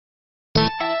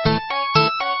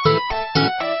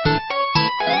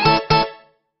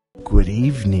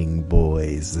evening,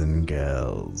 boys and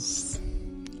girls.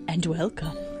 And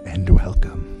welcome. And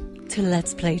welcome. To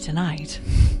Let's Play Tonight.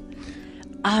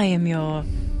 I am your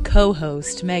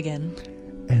co-host, Megan.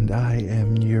 And I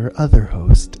am your other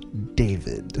host,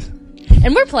 David.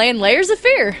 And we're playing Layers of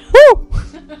Fear. Woo!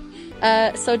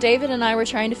 So David and I were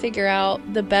trying to figure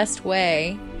out the best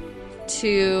way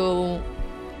to,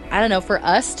 I don't know, for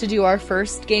us to do our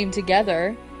first game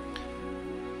together.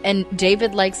 And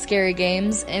David likes scary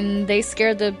games, and they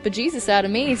scared the bejesus out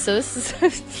of me, so this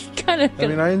is kind of... I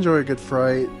mean, I enjoy a good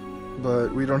fright,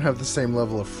 but we don't have the same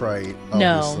level of fright,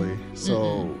 obviously. No.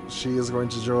 So she is going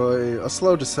to enjoy a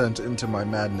slow descent into my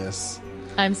madness.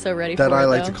 I'm so ready for it, that I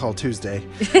like though. to call Tuesday.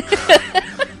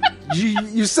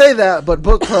 You say that, but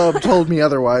book club told me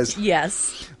otherwise.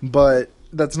 Yes. But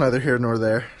that's neither here nor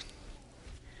there.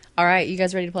 All right, you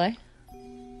guys ready to play?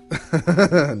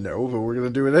 No, but we're going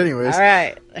to do it anyways. All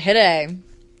right, hit A.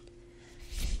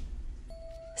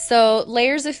 So,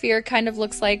 Layers of Fear kind of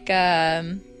looks like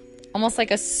almost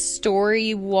like a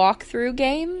story walkthrough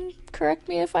game. Correct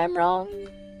me if I'm wrong.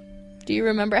 Do you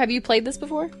remember? Have you played this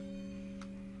before?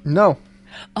 No.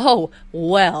 Oh,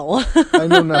 well. I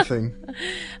know nothing.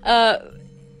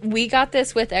 We got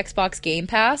this with Xbox Game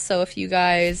Pass, so if you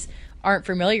guys aren't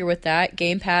familiar with that,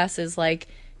 Game Pass is like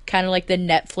kind of like the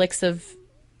Netflix of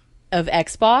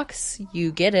Xbox.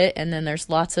 You get it, and then there's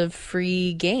lots of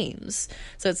free games.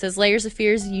 So it says Layers of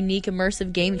Fear is a unique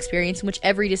immersive game experience in which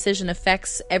every decision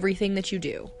affects everything that you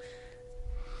do.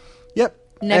 Yep.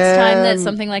 Next time that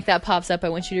something like that pops up, I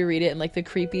want you to read it in like the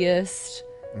creepiest...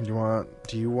 Do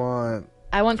you want...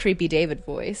 I want creepy David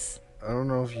voice. I don't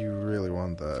know if you really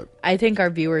want that. I think our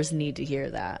viewers need to hear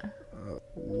that.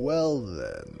 Well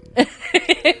then.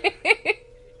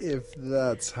 If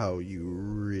that's how you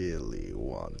really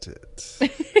want it.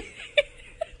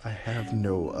 I have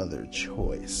no other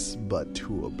choice but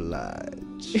to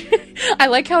oblige. I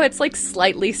like how it's like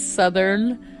slightly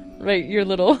southern. Right, your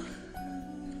little...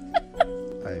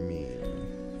 I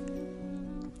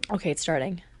mean... Okay, it's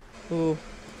starting. Ooh.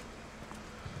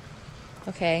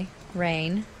 Okay,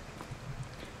 rain.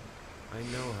 I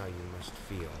know how you must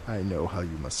feel. I know how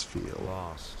you must feel.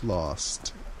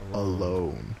 Lost.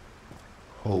 Alone.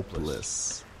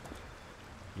 Hopeless.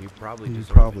 You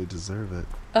probably deserve it.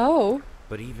 Oh.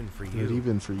 But even for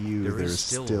you, there's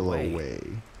still a way.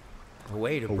 A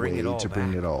way to bring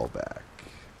it all back.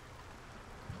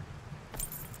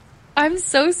 I'm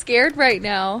so scared right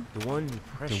now. The one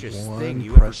precious thing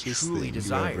you ever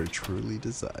truly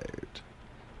desired.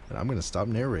 And I'm going to stop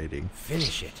narrating.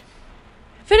 Finish it.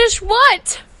 Finish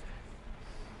what?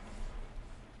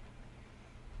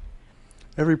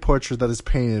 Every portrait that is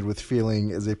painted with feeling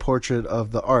is a portrait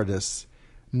of the artist,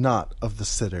 not of the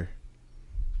sitter.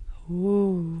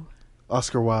 Ooh.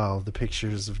 Oscar Wilde, The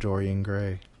Pictures of Dorian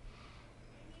Gray.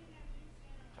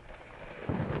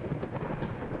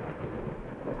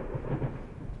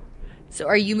 So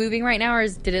are you moving right now, or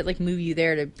did it like move you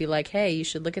there to be like, hey, you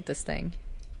should look at this thing?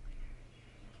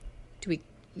 Do we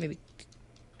maybe...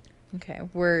 Okay,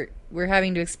 we're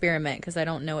having to experiment because I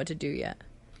don't know what to do yet.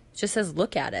 It just says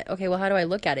look at it. Okay, well, how do I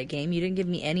look at it, game? You didn't give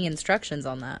me any instructions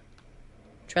on that.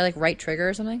 Try like right trigger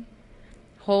or something?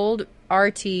 Hold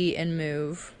RT and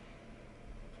move.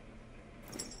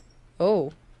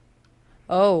 Oh.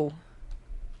 Oh.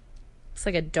 It's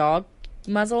like a dog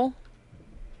muzzle.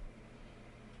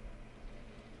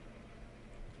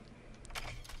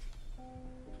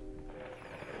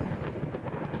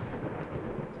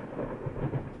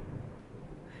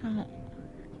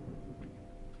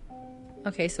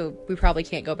 Okay, so we probably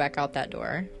can't go back out that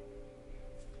door.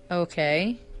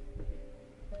 Okay.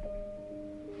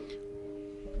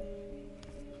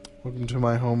 Welcome to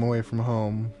my home, away from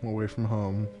home, away from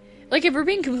home. Like, if we're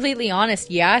being completely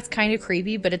honest, yeah, it's kind of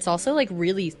creepy, but it's also, like,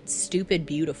 really stupid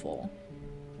beautiful.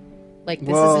 Like, this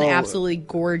is an absolutely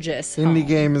gorgeous home. Indie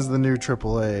game is the new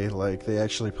AAA. Like, they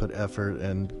actually put effort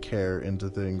and care into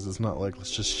things. It's not like,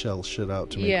 let's just shell shit out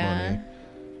to make money.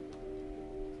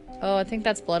 Oh, I think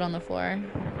that's blood on the floor.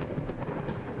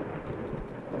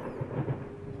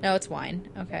 No, it's wine.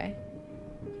 Okay.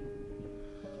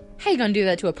 How you gonna do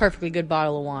that to a perfectly good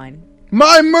bottle of wine?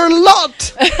 My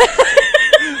Merlot!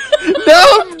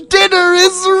 Now dinner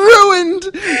is ruined!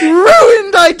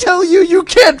 Ruined, I tell you! You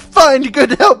can't find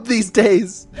good help these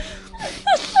days!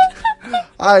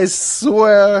 I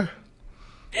swear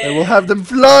I will have them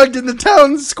flogged in the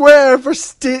town square for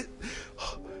Is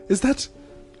that...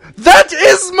 That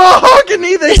is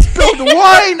mahogany! They spilled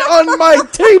wine on my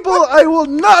table! I will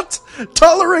not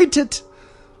tolerate it!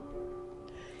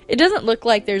 It doesn't look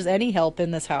like there's any help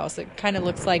in this house. It kind of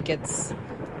looks like it's...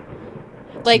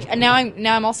 Like, now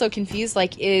I'm also confused.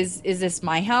 Like, is this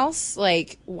my house?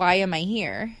 Like, why am I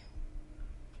here?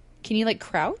 Can you, like,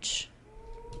 crouch?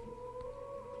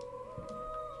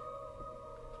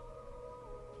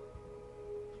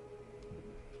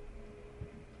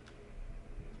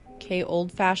 Okay,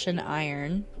 old-fashioned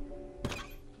iron.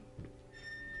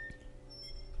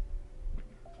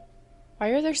 Why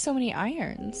are there so many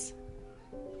irons?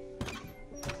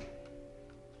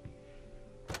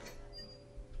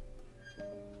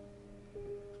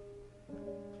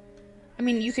 I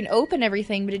mean, you can open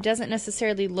everything, but it doesn't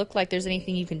necessarily look like there's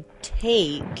anything you can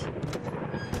take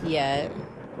yet.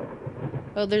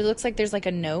 Oh, there looks like there's like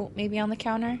a note maybe on the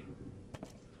counter.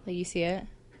 Like, you see it?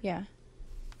 Yeah.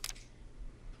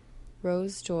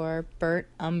 Rose door, burnt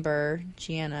umber,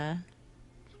 Gianna.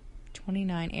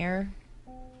 29 air.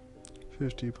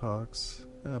 50 pox.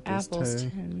 Apples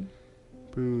 10. 10.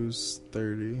 Booze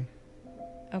 30.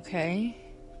 Okay.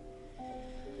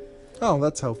 Oh,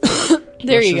 that's helpful.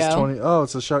 There you Brushes go. 20. Oh,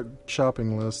 it's a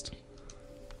shopping list.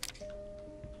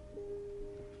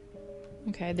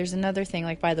 Okay, there's another thing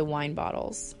like by the wine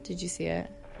bottles. Did you see it?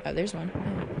 Oh, there's one.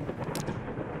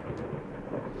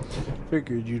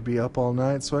 Figured you'd be up all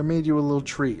night, so I made you a little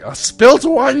treat. A spilt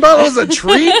wine bottle is a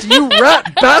treat? You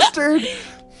rat bastard!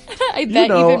 I bet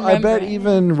I bet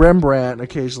even Rembrandt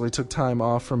occasionally took time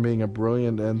off from being a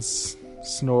brilliant and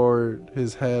snored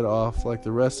his head off like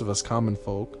the rest of us common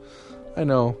folk. I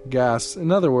know, gas.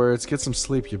 In other words, get some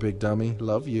sleep, you big dummy.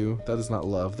 Love you. That is not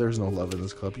love. There's no love in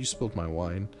this club. You spilled my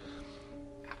wine.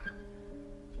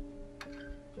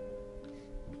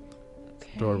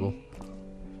 Okay. Adorable.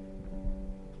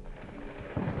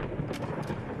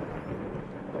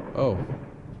 Oh.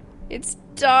 It's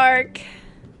dark.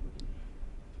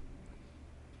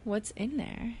 What's in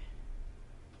there?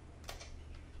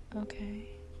 Okay.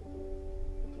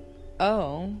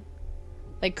 Oh.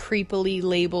 Like creepily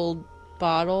labeled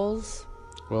bottles.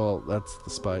 Well, that's the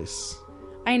spice.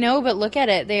 I know, but look at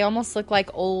it. They almost look like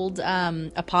old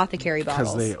apothecary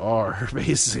bottles. Because they are,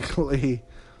 basically.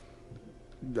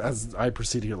 As I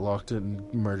proceed to get locked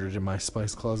and murdered in my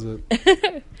spice closet.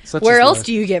 Where else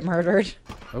do you get murdered?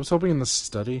 I was hoping in the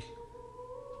study.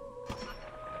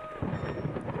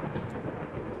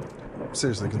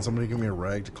 Seriously, can somebody give me a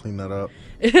rag to clean that up?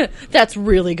 That's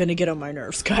really gonna get on my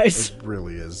nerves, guys. It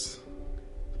really is.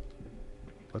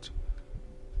 What?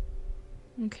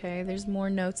 Okay, there's more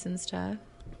notes and stuff.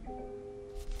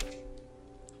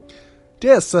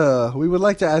 Dear sir, we would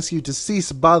like to ask you to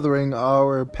cease bothering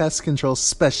our pest control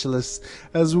specialists,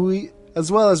 as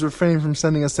well as refrain from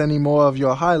sending us any more of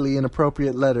your highly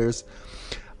inappropriate letters.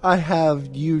 I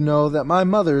have you know that my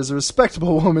mother is a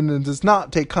respectable woman and does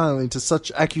not take kindly to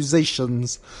such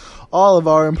accusations. All of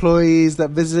our employees that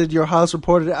visited your house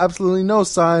reported absolutely no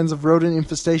signs of rodent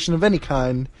infestation of any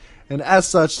kind, and as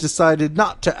such decided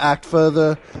not to act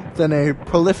further than a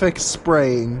prolific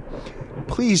spraying.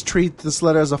 Please treat this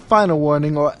letter as a final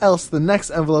warning, or else the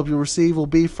next envelope you'll receive will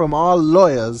be from our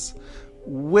lawyers.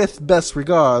 With best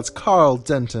regards, Carl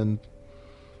Denton.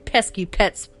 Pesky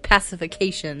Pets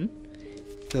Pacification.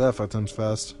 Say that 5 times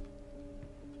fast.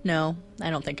 No, I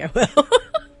don't think I will.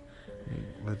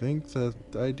 I think the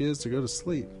idea is to go to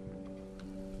sleep.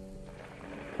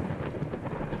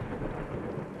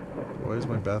 Why is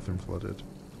my bathroom flooded?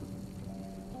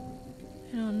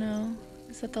 I don't know.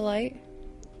 Is that the light?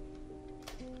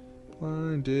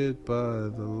 Blinded by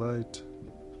the light.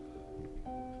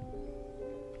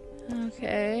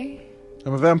 Okay.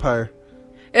 I'm a vampire.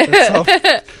 That's all.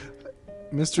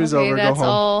 Mystery's Okay, over. Go that's home.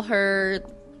 all her,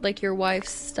 like, your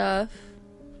wife's stuff.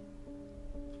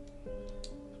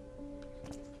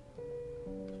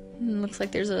 Looks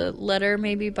like there's a letter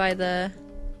maybe by the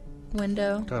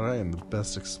window. God, I am the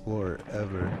best explorer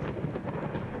ever.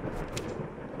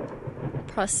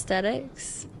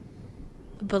 Prosthetics.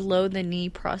 Below the knee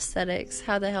prosthetics.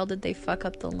 How the hell did they fuck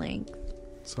up the length?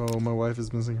 So my wife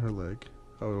is missing her leg.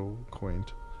 How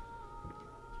quaint.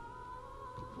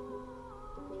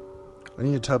 I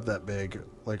need a tub that big,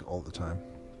 like, all the time.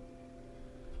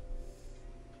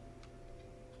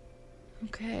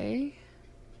 Okay.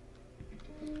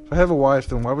 If I have a wife,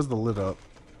 then why was the lid up?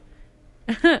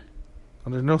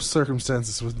 Under no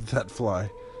circumstances would that fly.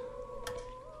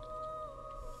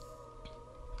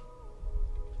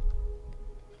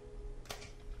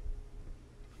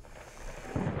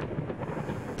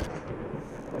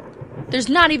 There's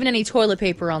not even any toilet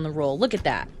paper on the roll. Look at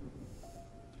that.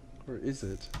 Or is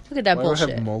it? Look at that Why bullshit.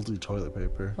 do I have moldy toilet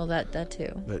paper? Well, that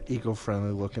too. That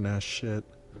eco-friendly looking ass shit.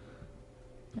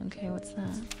 Okay, what's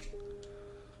that?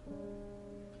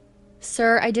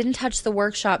 Sir, I didn't touch the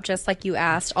workshop just like you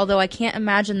asked, although I can't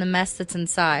imagine the mess that's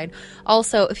inside.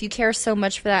 Also, if you care so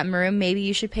much for that room, maybe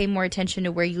you should pay more attention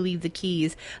to where you leave the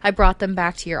keys. I brought them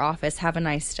back to your office. Have a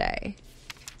nice day.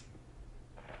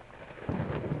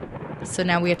 So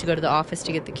now we have to go to the office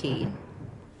to get the key.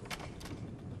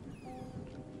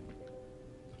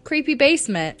 Creepy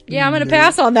basement. Yeah, I'm gonna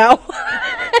pass on that one.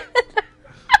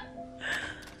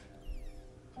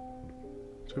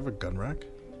 Do you have a gun rack?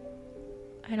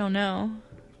 I don't know.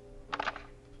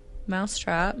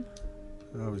 Mousetrap.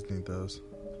 I always need those.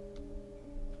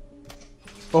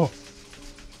 Oh!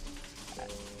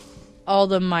 All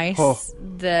the mice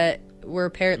that we're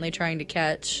apparently trying to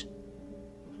catch.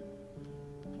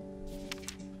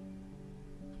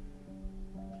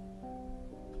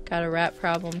 Got a rat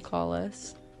problem, call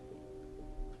us.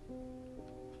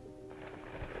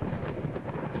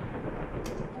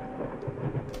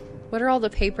 What are all the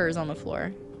papers on the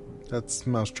floor? That's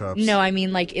mousetraps. No, I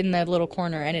mean like in the little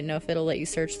corner. I didn't know if it'll let you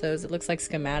search those. It looks like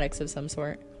schematics of some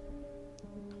sort.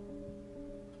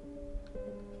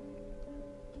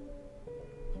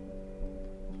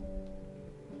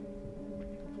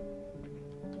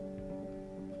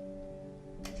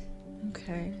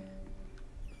 Okay.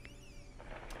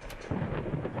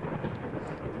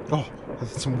 Oh, I thought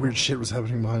some weird shit was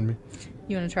happening behind me.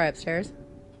 You want to try upstairs?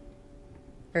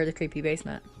 Or the creepy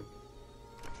basement?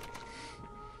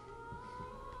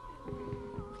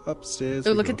 Upstairs.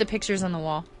 Oh, look at the pictures on the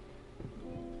wall.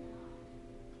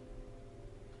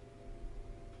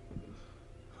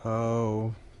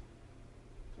 Oh.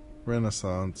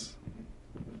 Renaissance.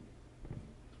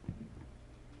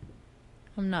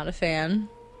 I'm not a fan.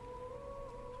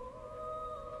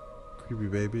 Creepy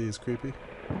baby is creepy.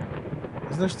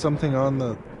 Is there something on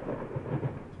the...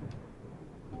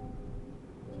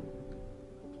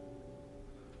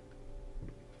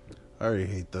 I already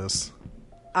hate this.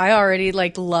 I already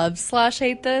like love /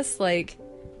 hate this. Like,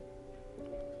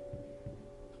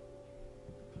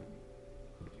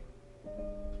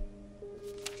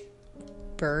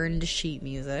 burned sheet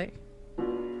music.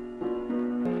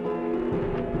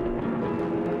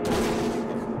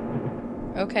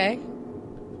 Okay.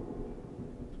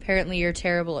 Apparently you're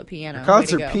terrible at piano. A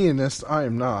concert Way to go. pianist, I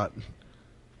am not.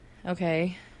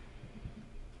 Okay.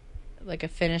 Like a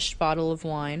finished bottle of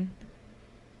wine.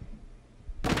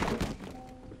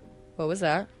 What was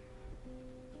that?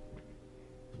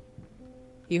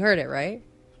 You heard it, right?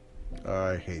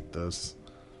 I hate this.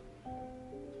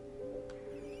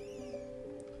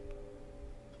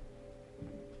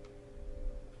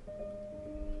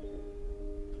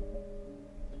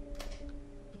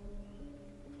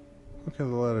 Okay, the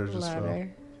ladder just fell.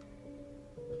 Ladder.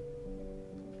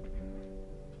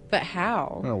 But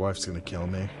how? My wife's gonna kill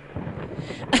me.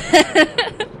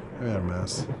 I made a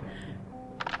mess.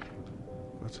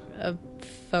 What? A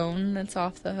phone that's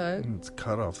off the hook. It's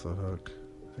cut off the hook.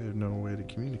 I have no way to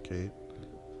communicate.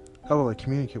 How will I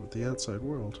communicate with the outside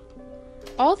world?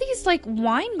 All these like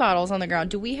wine bottles on the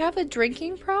ground. Do we have a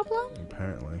drinking problem?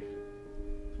 Apparently.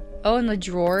 Oh, and the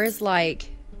drawer is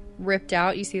like ripped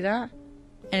out. You see that?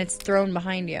 And it's thrown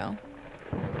behind you.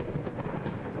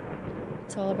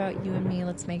 It's all about you and me.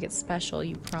 Let's make it special.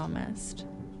 You promised.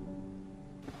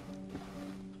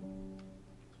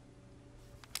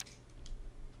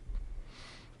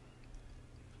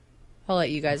 I'll let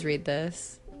you guys read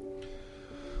this.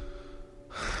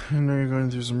 I know you're going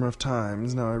through some rough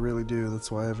times. No, I really do. That's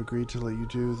why I've agreed to let you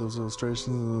do those illustrations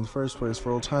in the first place.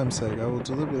 For old time's sake, I will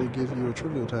deliberately give you a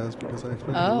trivial task because I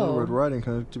expected the low word writing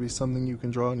code to be something you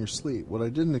can draw in your sleep. What I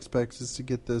didn't expect is to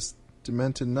get this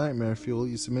demented nightmare fuel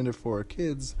you submitted for a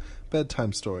kid's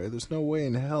bedtime story. There's no way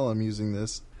in hell I'm using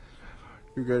this.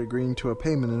 You regret agreeing to a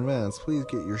payment in advance. Please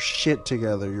get your shit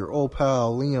together. Your old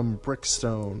pal, Liam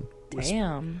Brickstone.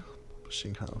 Damn.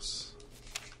 Publishing house.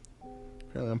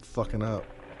 Apparently I'm fucking up.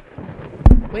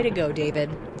 Way to go, David.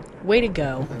 Way to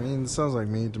go. I mean, it sounds like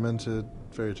me. Demented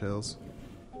fairy tales.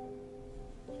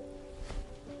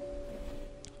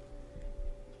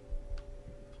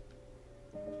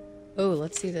 Oh,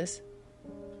 let's see this.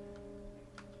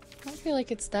 I don't feel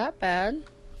like it's that bad.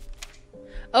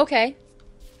 Okay.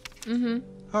 Mm-hmm.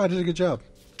 Oh, I did a good job.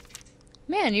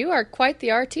 Man, you are quite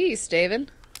the artiste,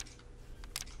 David.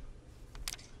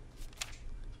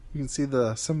 You can see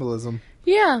the symbolism.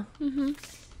 Yeah. Mm-hmm.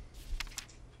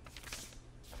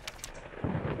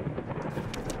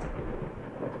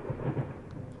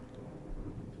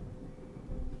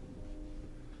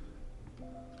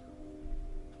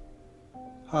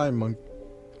 Hi, monk.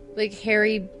 Like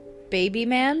hairy baby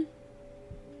man?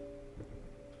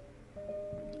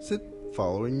 Is it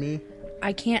following me?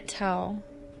 I can't tell.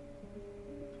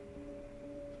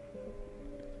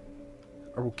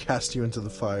 I will cast you into the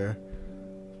fire.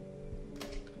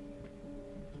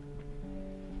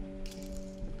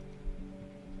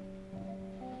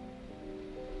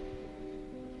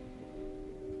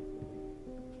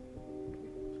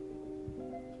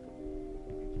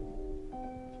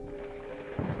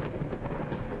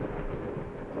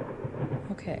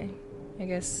 Okay, I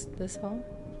guess this hall.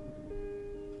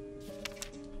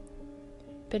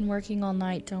 Been working all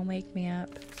night, don't wake me up.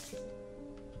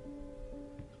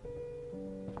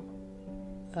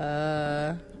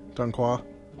 Dunqua?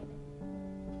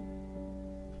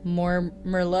 More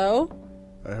Merlot?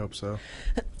 I hope so.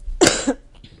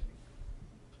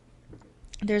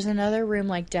 There's another room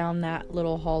like down that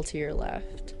little hall to your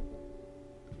left.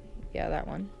 Yeah, that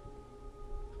one.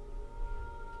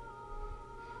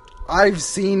 I've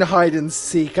seen hide and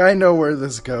seek. I know where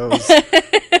this goes.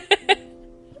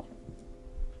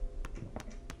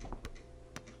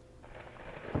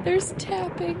 There's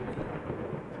tapping.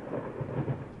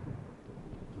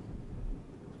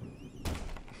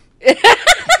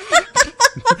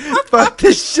 Fuck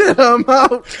this shit, I'm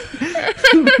out.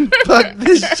 Fuck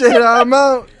this shit, I'm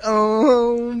out.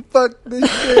 Oh, fuck this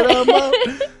shit, I'm out.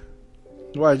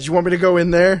 Why, did you want me to go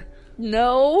in there?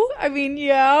 No, I mean,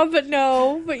 yeah, but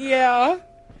no, but yeah.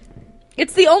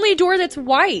 It's the only door that's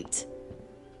white.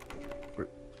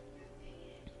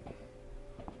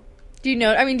 Do you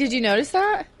know? I mean, did you notice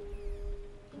that?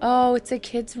 Oh, it's a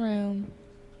kid's room.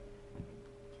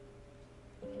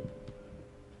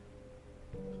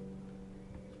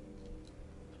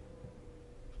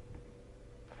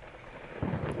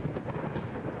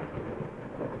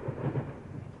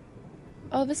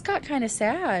 Oh, this got kind of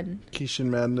sad. Quiche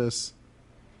and Madness.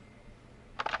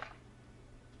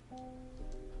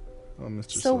 Oh,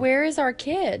 Mr. So where is our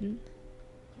kid?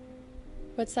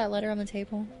 What's that letter on the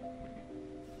table?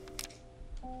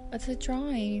 It's a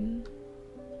drawing.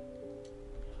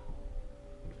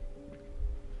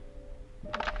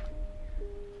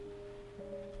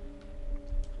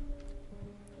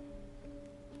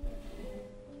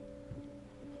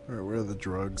 Alright, where are the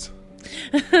drugs?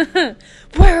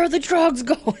 Where are the drugs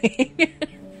going?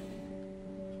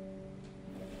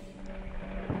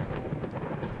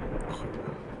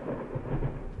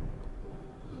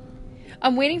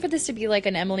 I'm waiting for this to be like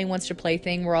an Emily Wants to Play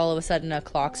thing where all of a sudden a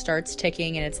clock starts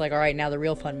ticking and it's like, alright, now the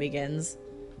real fun begins.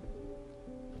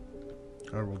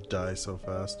 I will die so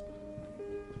fast.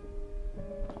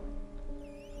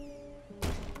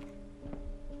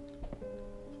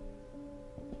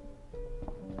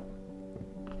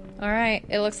 Alright,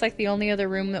 it looks like the only other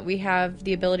room that we have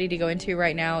the ability to go into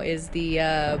right now is the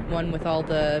one with all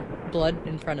the blood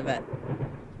in front of it.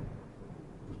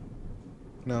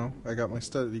 No, I got my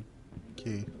study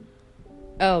key.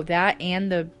 Oh, that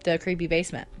and the creepy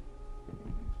basement.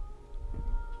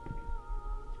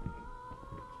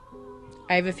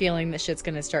 I have a feeling that shit's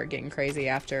gonna start getting crazy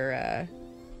after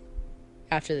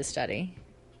the study.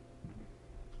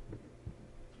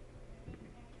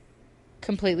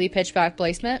 Completely pitch black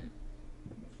basement.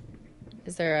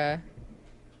 Is there a...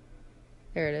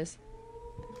 There it is.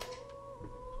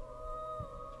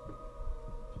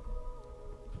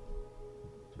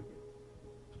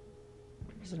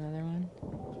 There's another one.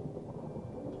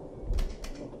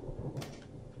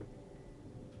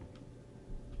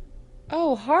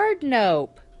 Oh, hard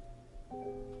nope.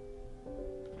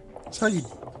 That's how you...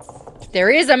 There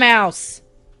is a mouse.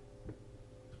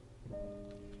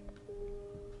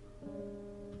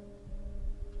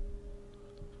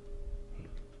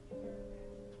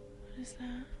 What is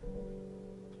that?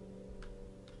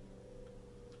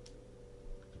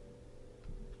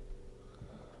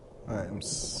 I am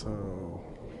so...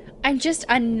 I'm just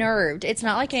unnerved. It's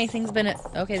not like anything's been...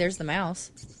 Okay, there's the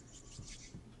mouse.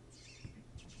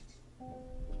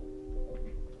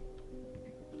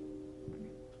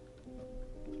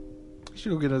 I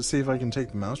should go get see if I can take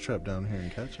the mousetrap down here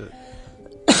and catch it.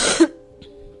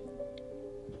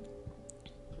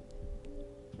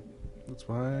 Let's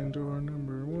find door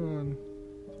number 1.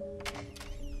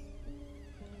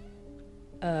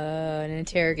 An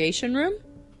interrogation room?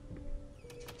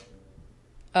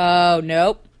 Oh,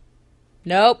 nope.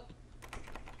 Nope.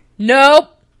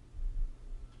 Nope.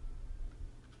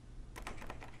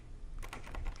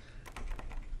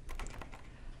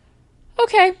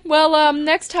 Okay, well,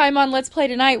 next time on Let's Play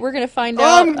Tonight, we're gonna find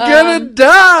out. I'm gonna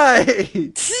die!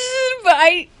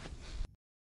 But